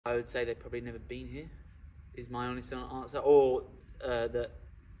I would say they've probably never been here, is my honest answer, or that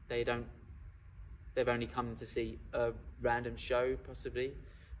they've only come to see a random show, possibly,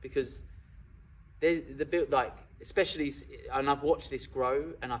 because the build, like, especially, and I've watched this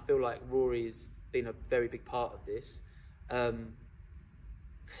grow, and I feel like Rory has been a very big part of this.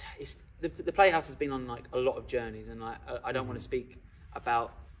 It's the Playhouse has been on like a lot of journeys, and like I don't want to speak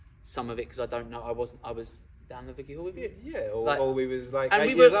about some of it because I don't know. I was down the Vicky Hall with you. Yeah, or, like, or we was like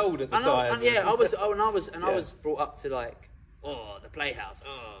 8 years old at the time. I was brought up to like, oh, the Playhouse.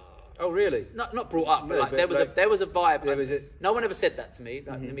 Oh really? Not brought up, but like there was a vibe. Like, no one ever said that to me.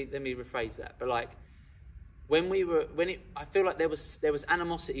 Like, let me rephrase that. But like I feel like there was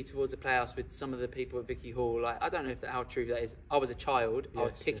animosity towards the Playhouse with some of the people at Vicky Hall. Like, I don't know how true that is. I was a child. I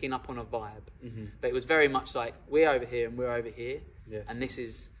was picking up on a vibe, but it was very much like we're over here and we're over here, and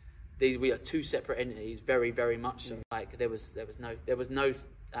we are two separate entities. Very, very much so. Like there was no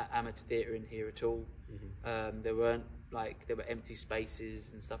amateur theatre in here at all. There were empty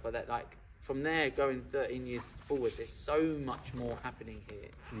spaces and stuff like that. Like from there, going 13 years forward, there's so much more happening here.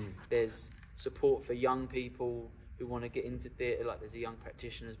 There's support for young people who want to get into theatre. Like there's a young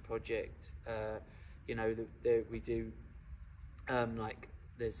practitioners project. We do like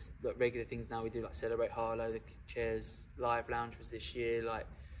there's like regular things now. We do like Celebrate Harlow. The Chairs Live Lounge was this year. Like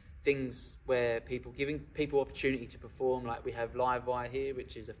things where giving people opportunity to perform. Like we have Live Wire here,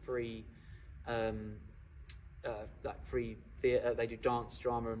 which is a free free theatre. They do dance,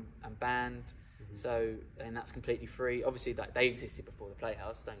 drama and band. And that's completely free. Obviously, like they existed before the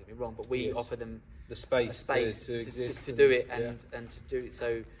Playhouse. Don't get me wrong, but we offer them the space to exist to do it and to do it.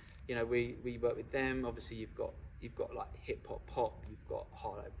 So, we work with them. Obviously, you've got like hip hop, pop. You've got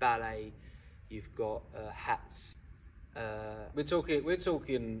Harlow Ballet. You've got Hats. We're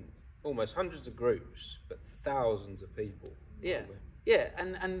talking almost hundreds of groups, but thousands of people. Yeah,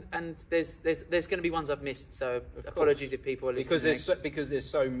 and there's going to be ones I've missed, so apologies if people are listening. Because there's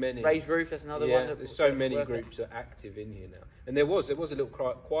so many. Raised Roof, that's another one. There's so many groups that are active in here now, and there was a little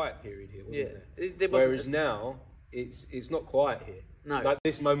quiet period here, wasn't there? Whereas now it's not quiet here. No, like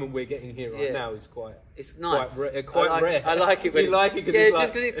this moment we're getting here right now is quiet. It's nice. Quite rare. I like it. You like it because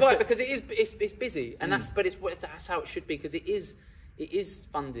just because it's quiet, because it's busy, and that's how it should be, because it is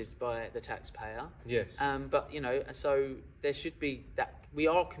funded by the taxpayer. Yes. But so there should be that we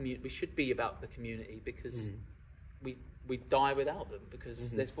should be about the community, because we die without them, because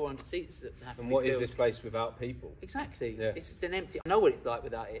there's 400 seats that have to be filled. And what is this place without people? Exactly. Yeah. It's just an empty. I know what it's like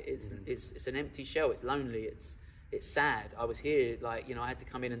without it. It's an empty shell. It's lonely. It's sad. I was here, like I had to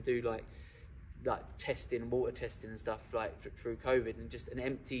come in and do like testing, water testing and stuff like through COVID, and just an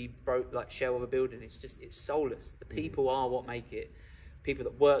empty shell of a building. It's soulless. The people are what make it. People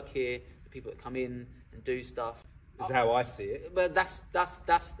that work here, the people that come in and do stuff. That's how I see it. But that's.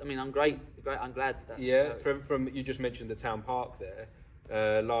 I mean, I'm glad that's. From you just mentioned the town park there.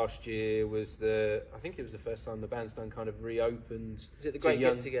 Last year was I think it was the first time the bandstand kind of reopened. Is it the Great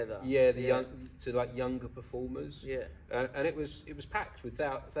Get Together? Yeah, to like younger performers. Yeah. And it was packed with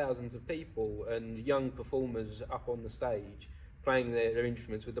thousands of people and young performers up on the stage, playing their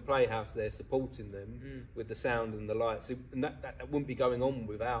instruments, with the Playhouse there supporting them with the sound and the lights. And that wouldn't be going on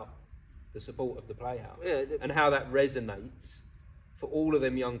without the support of the Playhouse. Yeah, and how that resonates for all of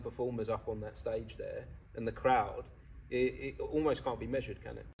them young performers up on that stage there, and the crowd, it almost can't be measured,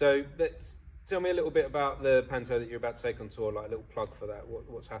 can it? So tell me a little bit about the Panto that you're about to take on tour, like a little plug for that.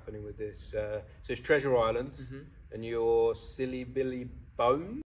 What's happening with this? So it's Treasure Island, and you're Silly Billy Bone?